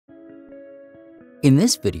In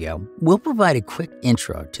this video, we'll provide a quick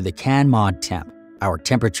intro to the CANmod.temp, our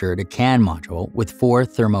temperature-to-CAN module with 4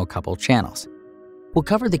 thermocouple channels. We'll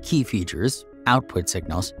cover the key features, output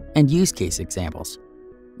signals, and use case examples.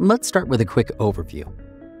 Let's start with a quick overview.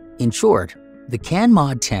 In short, the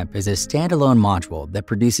CANmod.temp is a standalone module that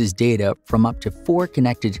produces data from up to 4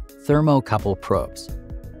 connected thermocouple probes.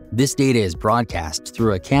 This data is broadcast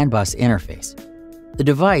through a CAN-Bus interface. The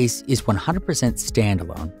device is 100%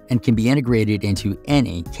 standalone and can be integrated into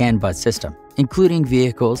any CAN-Bus system, including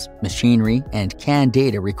vehicles, machinery, and CAN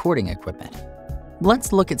data recording equipment.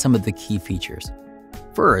 Let's look at some of the key features.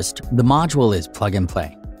 First, the module is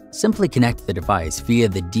plug-and-play. Simply connect the device via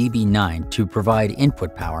the DB9 to provide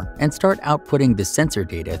input power and start outputting the sensor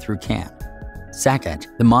data through CAN. Second,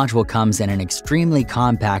 the module comes in an extremely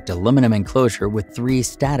compact aluminum enclosure with 3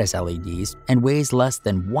 status LEDs and weighs less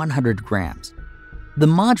than 100 grams. The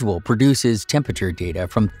module produces temperature data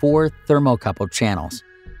from 4 thermocouple channels,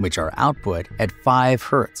 which are output at 5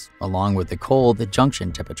 Hz, along with the cold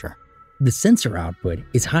junction temperature. The sensor output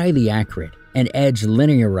is highly accurate and edge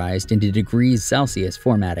linearized into degrees Celsius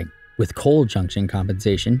formatting, with cold junction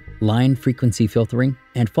compensation, line frequency filtering,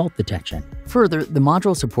 and fault detection. Further, the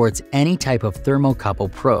module supports any type of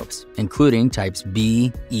thermocouple probes, including types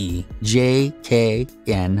B, E, J, K,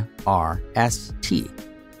 N, R, S, T,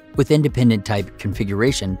 with independent type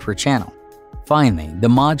configuration per channel. Finally, the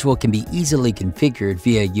module can be easily configured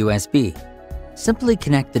via USB. Simply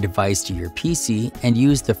connect the device to your PC and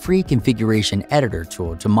use the free configuration editor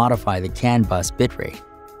tool to modify the CAN-Bus bitrate,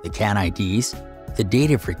 the CAN IDs, the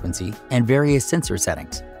data frequency, and various sensor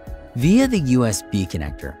settings. Via the USB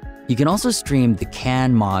connector, you can also stream the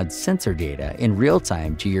CANmod sensor data in real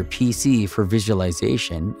time to your PC for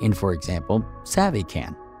visualization in, for example,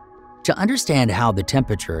 SavvyCAN. To understand how the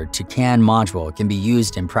temperature-to-CAN module can be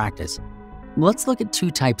used in practice, let's look at 2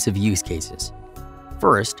 types of use cases.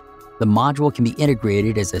 First, the module can be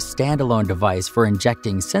integrated as a standalone device for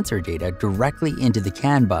injecting sensor data directly into the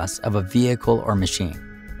CAN-Bus of a vehicle or machine.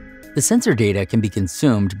 The sensor data can be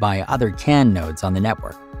consumed by other CAN nodes on the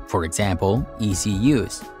network, for example,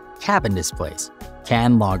 ECUs, cabin displays,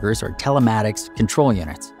 CAN loggers, or telematics control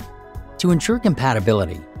units. To ensure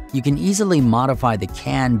compatibility, you can easily modify the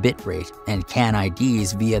CAN bitrate and CAN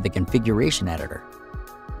IDs via the configuration editor.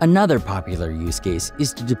 Another popular use case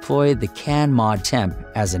is to deploy the CANmod.temp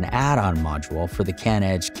as an add-on module for the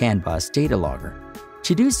CANedge CAN-Bus data logger.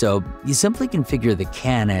 To do so, you simply configure the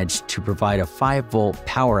CANedge to provide a 5-volt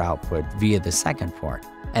power output via the second port,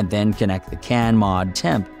 and then connect the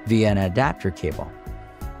CANmod.temp via an adapter cable.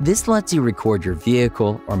 This lets you record your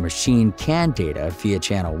vehicle or machine CAN data via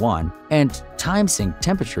channel 1 and time-sync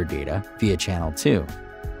temperature data via channel 2.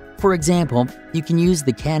 For example, you can use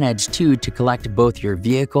the CANedge 2 to collect both your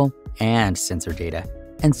vehicle and sensor data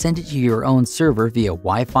and send it to your own server via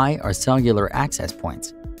Wi-Fi or cellular access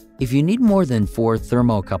points. If you need more than 4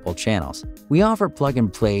 thermocouple channels, we offer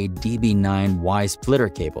plug-and-play DB9 Y-splitter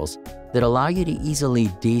cables that allow you to easily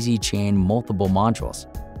daisy-chain multiple modules.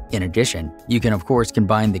 In addition, you can of course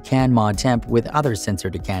combine the CANmod.temp with other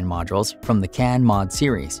sensor-to-CAN modules from the CANmod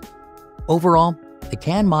series. Overall, the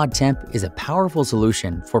CANmod.temp is a powerful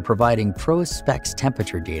solution for providing pro-specs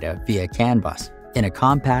temperature data via CAN-Bus in a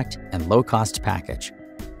compact and low-cost package.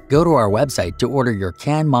 Go to our website to order your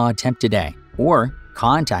CANmod.temp today, or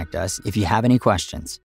contact us if you have any questions.